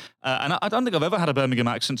while. And I don't think I've ever had a Birmingham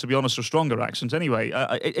accent, to be honest, or stronger accent anyway.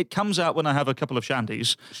 It comes out when I have a couple of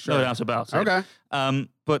shandies, Sure. no doubt about it. Okay.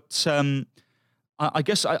 But I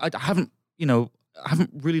guess I haven't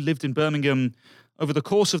really lived in Birmingham. Over the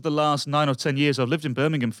course of the last 9 or 10 years, I've lived in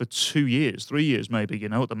Birmingham for 2 years, 3 years maybe,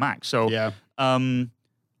 at the max. So Yeah.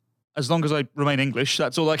 as long as I remain English,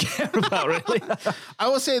 that's all I care about, really. I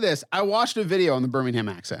will say this. I watched a video on the Birmingham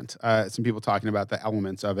accent. Some people talking about the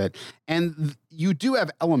elements of it. And you do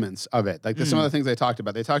have elements of it. Like some of the things they talked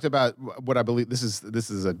about. They talked about what I believe, this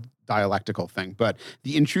is a dialectical thing, but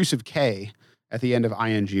the intrusive K at the end of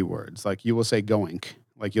ing words. Like you will say goink.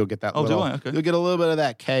 Like you'll get that Oh, do I? Okay. You'll get a little bit of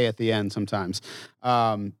that K at the end sometimes.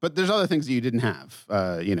 But there's other things that you didn't have,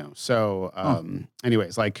 So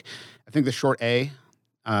anyways, like I think the short A,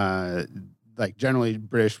 like generally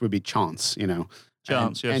British would be chance,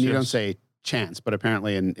 Chance, yes, and you yes. don't say chance, but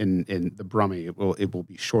apparently in the Brummie it will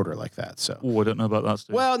be shorter like that. So Oh, I don't know about that,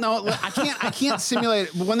 Steve. well, no, I can't simulate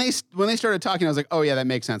it. When they started talking, I was like, oh yeah, that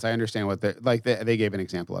makes sense. I understand what they gave an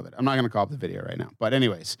example of it. I'm not going to call up the video right now, but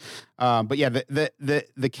anyways, but yeah,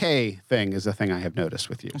 the K thing is the thing I have noticed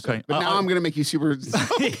with you. So, Okay. but now I'm going to make you super about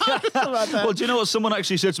that. Well, do you know what someone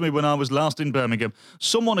actually said to me when I was last in Birmingham?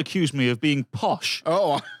 Someone accused me of being posh.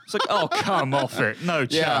 Oh. It's like, oh, come off it. No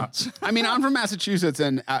Yeah, chance. I mean, I'm from Massachusetts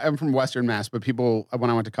and I'm from Western Mass, but people when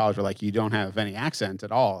I went to college were like, "You don't have any accent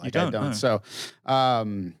at all." Like, don't, I don't. no. So,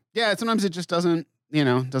 yeah, sometimes it just doesn't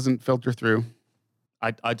filter through.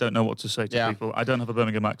 I don't know what to say to people. I don't have a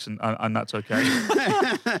Birmingham accent, and that's okay.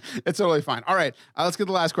 It's totally fine. All right, let's get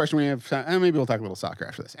the last question. We have maybe we'll talk a little soccer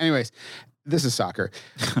after this. Anyways, this is soccer.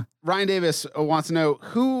 Ryan Davis wants to know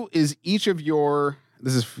who is each of your.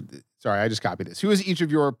 Sorry, I just copied this. Who is each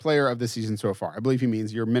of your player of the season so far? I believe he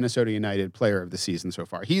means your Minnesota United player of the season so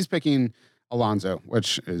far. He's picking Alonso,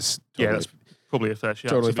 which is totally, that's probably a fair shout.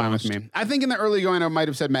 totally to be fine honest. with me. I think in the early going, I might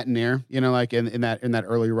have said Metanier. Like in that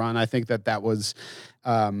early run, I think that was.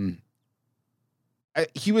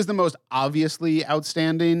 He was the most obviously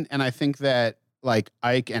outstanding, and I think that like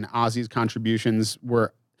Ike and Ozzy's contributions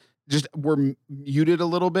were muted a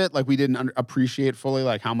little bit. Like we didn't appreciate fully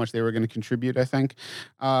like how much they were going to contribute, I think.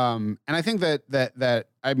 And I think that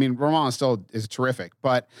I mean, Roman still is terrific,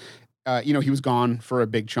 but he was gone for a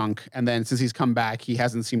big chunk. And then since he's come back, he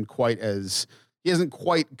hasn't quite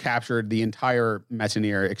captured the entire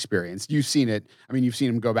Metanier experience. You've seen it. I mean, you've seen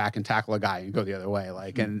him go back and tackle a guy and go the other way,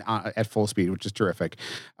 and at full speed, which is terrific.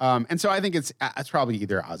 And so I think it's probably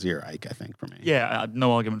either Ozzy or Ike, I think, for me. Yeah,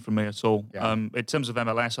 no argument from me at all. Yeah. In terms of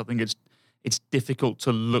MLS, I think it's difficult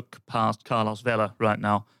to look past Carlos Vela right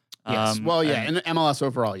now. Yes. And MLS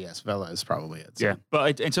overall, yes, Vela is probably it. So. Yeah,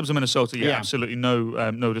 but in terms of Minnesota, Yeah. absolutely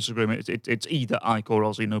no disagreement. It's either Ike or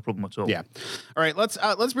Ozzy, no problem at all. Yeah. All right, let's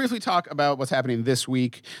briefly talk about what's happening this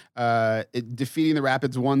week. Defeating the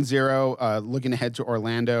Rapids 1-0, looking ahead to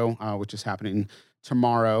Orlando, which is happening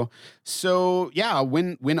tomorrow. So, yeah,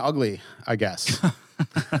 win ugly, I guess.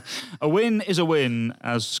 A win is a win,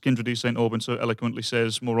 as Skindred D. St. Aubin so eloquently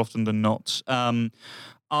says more often than not.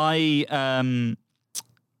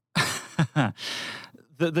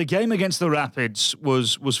 The game against the Rapids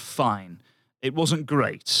was fine. It wasn't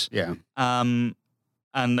great. Yeah. And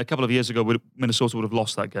a couple of years ago, Minnesota would have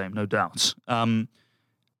lost that game, no doubt.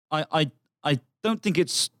 I don't think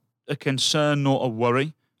it's a concern nor a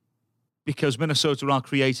worry because Minnesota are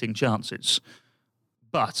creating chances.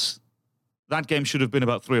 But that game should have been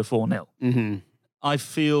about 3 or 4-0. Mm-hmm. I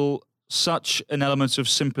feel such an element of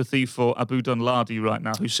sympathy for Abu Dunladi right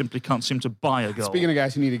now, who simply can't seem to buy a goal. Speaking of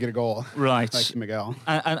guys who need to get a goal, right, like Miguel.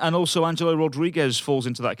 And also Angelo Rodriguez falls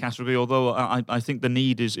into that category, although I think the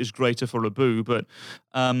need is greater for Abu. But,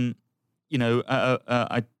 I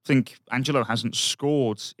think Angelo hasn't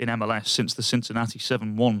scored in MLS since the Cincinnati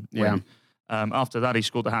 7-1 win. Yeah. After that, he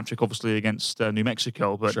scored the hat-trick, obviously, against New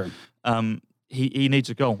Mexico. But Sure. he needs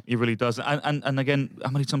a goal. He really does. And again,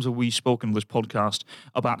 how many times have we spoken on this podcast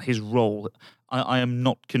about his role? I am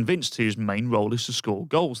not convinced his main role is to score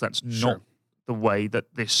goals. That's Sure. not the way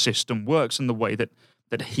that this system works and the way that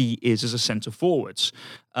he is as a centre forwards.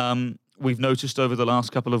 We've noticed over the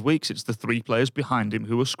last couple of weeks, it's the three players behind him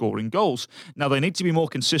who are scoring goals. Now, they need to be more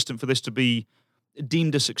consistent for this to be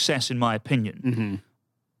deemed a success, in my opinion. Mm-hmm.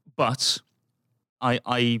 But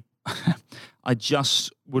I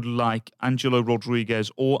just would like Angelo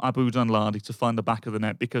Rodriguez or Abu Danladi to find the back of the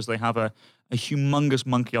net, because they have a humongous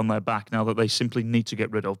monkey on their back now that they simply need to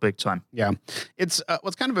get rid of big time. Yeah, it's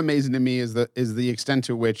what's kind of amazing to me is the extent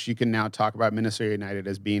to which you can now talk about Minnesota United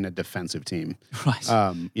as being a defensive team, Right.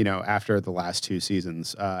 After the last two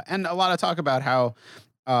seasons, and a lot of talk about how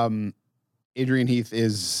Adrian Heath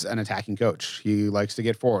is an attacking coach. He likes to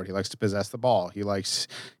get forward. He likes to possess the ball.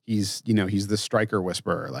 He's the striker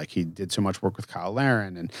whisperer. Like, he did so much work with Kyle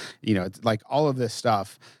Larin, and it's like all of this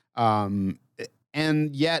stuff.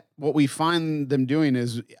 And yet what we find them doing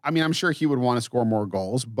is, I mean, I'm sure he would want to score more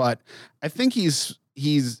goals, but I think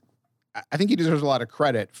I think he deserves a lot of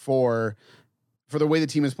credit for the way the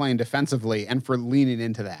team is playing defensively and for leaning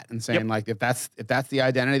into that and saying, like, if that's the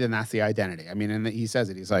identity, then that's the identity. I mean, and he says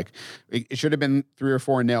it. He's like, it should have been 3 or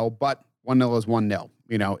 4-0, but 1-0 is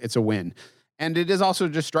 1-0. It's a win. And it is also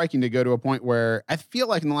just striking to go to a point where I feel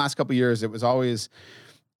like in the last couple of years, it was always,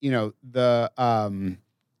 a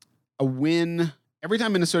win. Every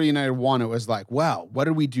time Minnesota United won, it was like, wow, what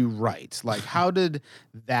did we do right? Like, how did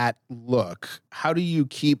that look? How do you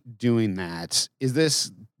keep doing that? Is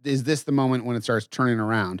this the moment when it starts turning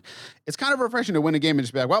around? It's kind of refreshing to win a game and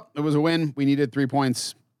just be like, well, it was a win. We needed 3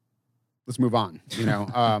 points. Let's move on,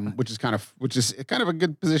 which is kind of a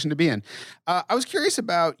good position to be in. I was curious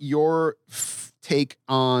about your take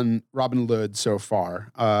on Robin Lod so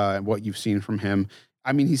far, and what you've seen from him.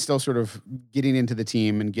 I mean, he's still sort of getting into the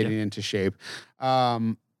team and getting into shape.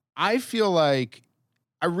 I feel like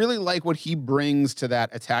I really like what he brings to that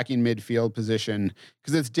attacking midfield position,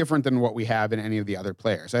 because it's different than what we have in any of the other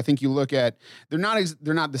players. I think you look at, they're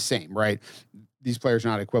not the same, right? These players are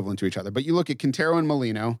not equivalent to each other, but you look at Quintero and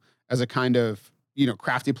Molino as a kind of,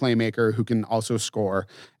 crafty playmaker who can also score.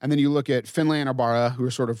 And then you look at Finlay and Ibarra, who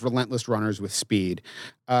are sort of relentless runners with speed.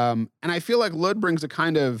 And I feel like Lod brings a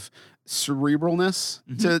kind of cerebralness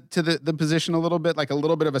to the position a little bit, like a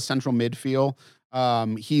little bit of a central midfield.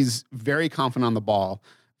 He's very confident on the ball,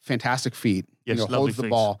 fantastic feet, holds the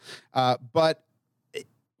ball. But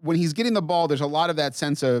when he's getting the ball, there's a lot of that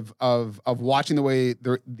sense of watching the way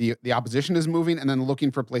the opposition is moving and then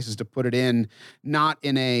looking for places to put it in, not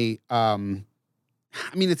in a,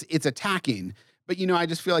 it's attacking, but I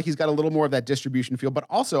just feel like he's got a little more of that distribution feel, but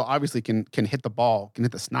also obviously can hit the ball, can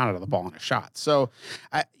hit the snot out of the ball in a shot. So,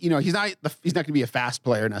 he's not going to be a fast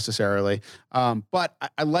player necessarily, but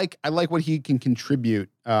I like what he can contribute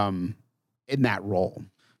in that role.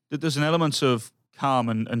 There's an element of calm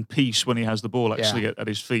and peace when he has the ball actually at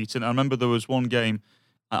his feet. And I remember there was one game,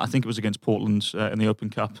 I think it was against Portland in the Open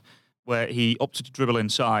Cup, where he opted to dribble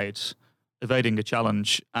inside, evading a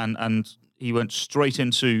challenge, and he went straight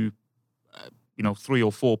into 3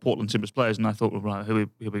 or 4 Portland Timbers players, and I thought, well, right, here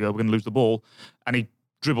we go, we're going to lose the ball. And he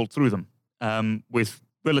dribbled through them with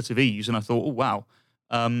relative ease, and I thought, oh, wow.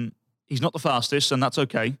 He's not the fastest, and that's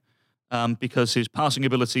okay, because his passing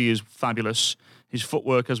ability is fabulous. His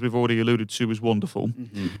footwork, as we've already alluded to, is wonderful.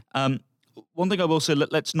 Mm-hmm. One thing I will say,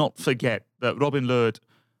 let's not forget that Robin Lod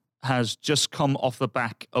has just come off the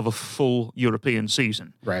back of a full European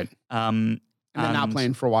season. Right. And then not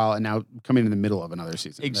playing for a while and now coming in the middle of another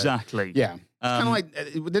season. Exactly. Right? Yeah. It's kind of like,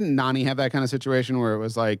 didn't Nani have that kind of situation where it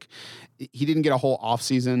was like he didn't get a whole off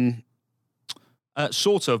season?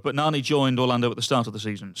 Sort of, but Nani joined Orlando at the start of the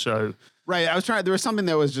season, so... Right, there was something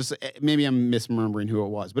that was just, maybe I'm misremembering who it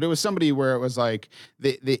was, but it was somebody where it was like,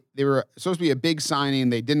 they were supposed to be a big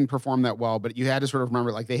signing, they didn't perform that well, but you had to sort of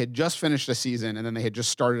remember, like, they had just finished a season, and then they had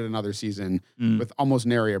just started another season with almost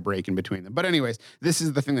nary a break in between them. But anyways, this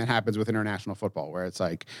is the thing that happens with international football, where it's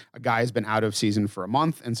like, a guy has been out of season for a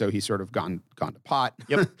month, and so he's sort of gone to pot,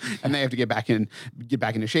 and they have to get back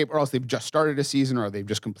into shape, or else they've just started a season, or they've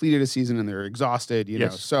just completed a season, and they're exhausted, know.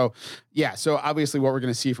 So obviously what we're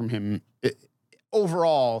going to see from him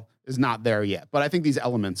overall is not there yet. But I think these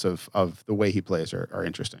elements of the way he plays are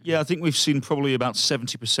interesting. Yeah, I think we've seen probably about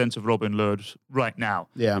 70% of Robin Lod right now.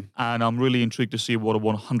 Yeah. And I'm really intrigued to see what a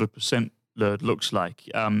 100% Lod looks like.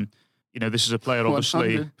 This is a player,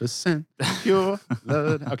 obviously... 100% pure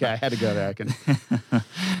Lod. Okay, I had to go there.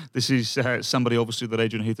 This is somebody, obviously, that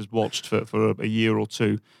Adrian Heath has watched for a year or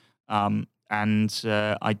two. And And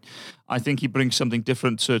I think he brings something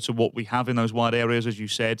different to what we have in those wide areas, as you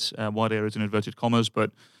said, wide areas in inverted commas.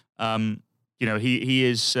 But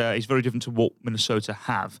he's very different to what Minnesota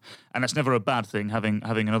have, and that's never a bad thing, having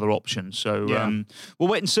another option. So we'll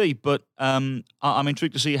wait and see. But I'm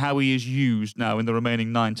intrigued to see how he is used now in the remaining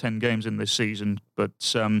 9-10 games in this season. But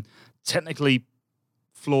technically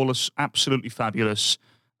flawless, absolutely fabulous.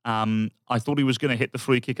 I thought he was going to hit the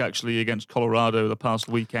free kick actually against Colorado the past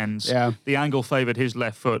weekends. Yeah. The angle favoured his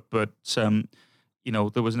left foot, but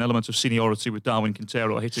there was an element of seniority with Darwin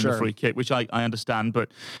Quintero hitting the free kick, which I understand.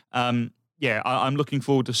 But I'm looking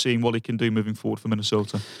forward to seeing what he can do moving forward for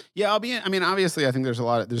Minnesota. Yeah, obviously, I think there's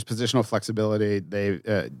positional flexibility.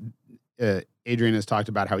 Adrian has talked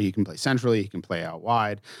about how he can play centrally, he can play out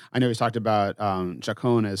wide. I know he's talked about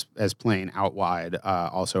Chacon as playing out wide,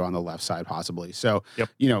 also on the left side possibly. So,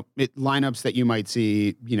 lineups that you might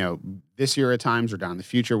see, this year at times or down in the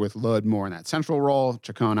future with Lod more in that central role,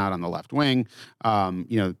 Chacon out on the left wing.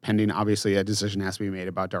 Pending obviously a decision has to be made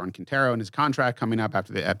about Darwin Quintero and his contract coming up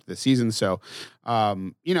after the season. So,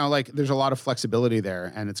 there's a lot of flexibility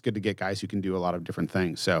there, and it's good to get guys who can do a lot of different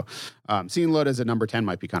things. So, seeing Lod as a number 10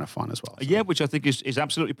 might be kind of fun as well. So. Yeah, which I think is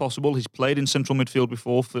absolutely possible. He's played in central midfield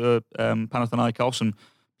before for Panathinaikos and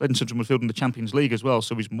played in central midfield in the Champions League as well,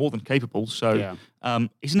 so he's more than capable. So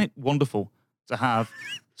isn't it wonderful to have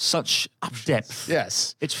such depth?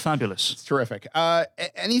 Yes. It's fabulous. It's terrific.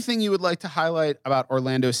 Anything you would like to highlight about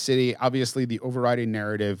Orlando City? Obviously, the overriding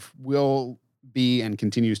narrative will be and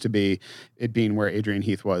continues to be it being where Adrian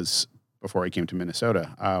Heath was before he came to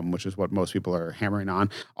Minnesota, which is what most people are hammering on.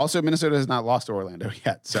 Also, Minnesota has not lost to Orlando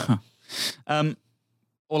yet. So,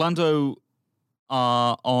 Orlando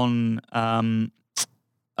are on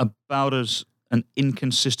about as an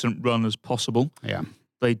inconsistent run as possible. Yeah.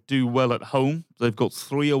 They do well at home. They've got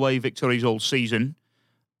 3 away victories all season.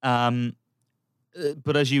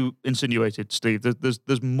 But as you insinuated, Steve,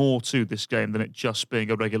 there's more to this game than it just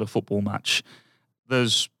being a regular football match.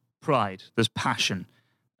 There's pride, there's passion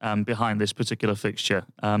behind this particular fixture.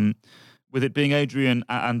 With it being Adrian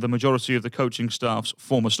and the majority of the coaching staff's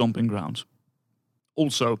former stomping ground.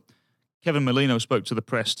 Also, Kevin Molino spoke to the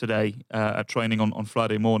press today at training on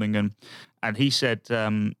Friday morning, and he said,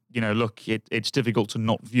 look, it's difficult to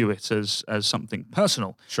not view it as something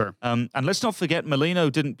personal. Sure. And let's not forget, Molino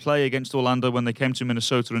didn't play against Orlando when they came to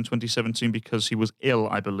Minnesota in 2017 because he was ill,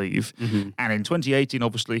 I believe. Mm-hmm. And in 2018,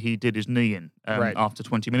 obviously, he did his knee in after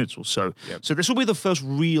 20 minutes or so. Yep. So this will be the first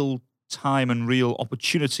real time and real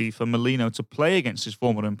opportunity for Molino to play against his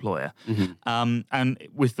former employer. Mm-hmm. And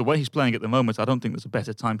with the way he's playing at the moment, I don't think there's a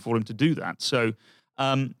better time for him to do that. So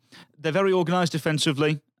they're very organised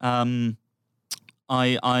defensively. I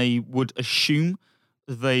would assume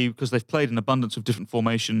because they've played an abundance of different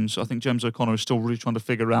formations. I think James O'Connor is still really trying to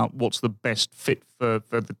figure out what's the best fit for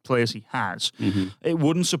the players he has. Mm-hmm. It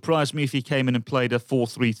wouldn't surprise me if he came in and played a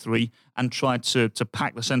 4-3-3 and tried to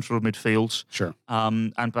pack the central midfield. Sure.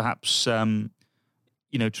 And perhaps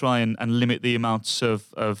try and limit the amounts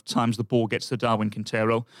of times the ball gets to Darwin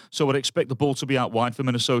Quintero. So I'd expect the ball to be out wide for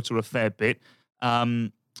Minnesota a fair bit.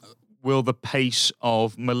 Will the pace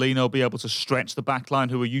of Molino be able to stretch the back line,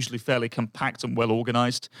 who are usually fairly compact and well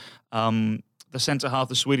organised? The centre-half,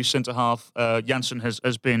 the Swedish centre-half, Janssen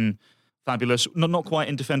has been fabulous. Not quite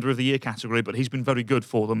in Defender of the Year category, but he's been very good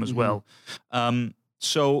for them as well.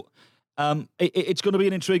 It's going to be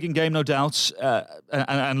an intriguing game, no doubt.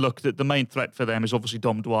 And look, the main threat for them is obviously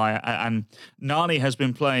Dom Dwyer. And Nani has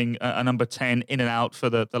been playing a number 10 in and out for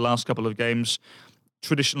the last couple of games.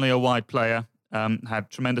 Traditionally a wide player. Had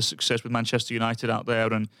tremendous success with Manchester United out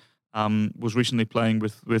there and was recently playing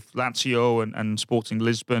with Lazio and Sporting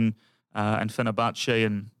Lisbon and Fenerbahce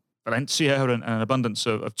and Valencia and an abundance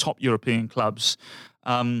of top European clubs.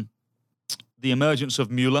 The emergence of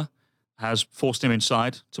Müller has forced him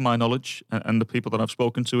inside, to my knowledge, and the people that I've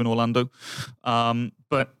spoken to in Orlando.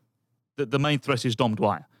 But the main threat is Dom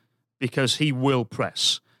Dwyer because he will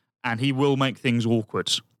press and he will make things awkward.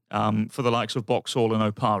 For the likes of Boxall and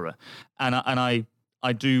Opara. And I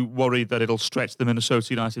do worry that it'll stretch the Minnesota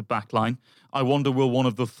United back line. I wonder, will one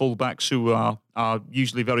of the fullbacks who are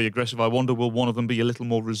usually very aggressive, I wonder, will one of them be a little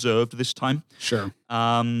more reserved this time? Sure.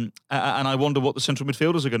 And I wonder what the central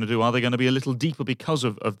midfielders are going to do. Are they going to be a little deeper because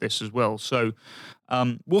of this as well? So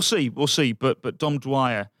we'll see. But Dom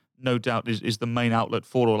Dwyer, no doubt, is the main outlet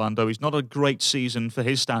for Orlando. He's not a great season for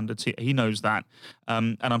his standards. He knows that.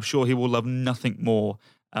 And I'm sure he will love nothing more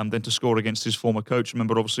than to score against his former coach.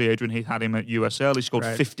 Remember, obviously, Adrian Heath had him at USL. He scored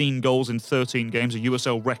 15 goals in 13 games, a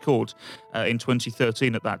USL record in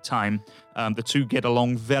 2013 at that time. The two get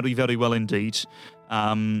along very, very well indeed.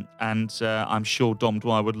 And I'm sure Dom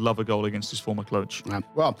Dwyer would love a goal against his former coach.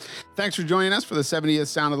 Well, thanks for joining us for the 70th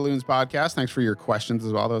Sound of the Loons podcast. Thanks for your questions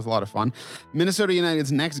as well. That was a lot of fun. Minnesota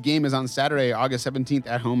United's next game is on Saturday, August 17th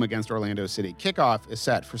at home against Orlando City. Kickoff is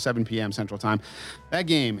set for 7 p.m. Central Time. That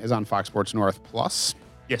game is on Fox Sports North Plus.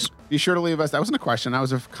 Yes. Be sure to leave us. That wasn't a question. That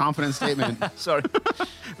was a confident statement. Sorry.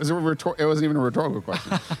 It wasn't even a rhetorical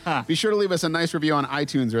question. Be sure to leave us a nice review on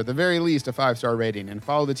iTunes, or at the very least, a 5-star rating. And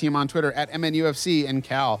follow the team on Twitter at MNUFC and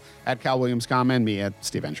Cal at CalWilliamsCom and me at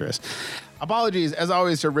Steve Entris. Apologies, as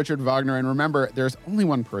always, to Richard Wagner. And remember, there's only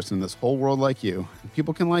one person in this whole world like you. And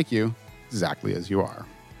people can like you exactly as you are.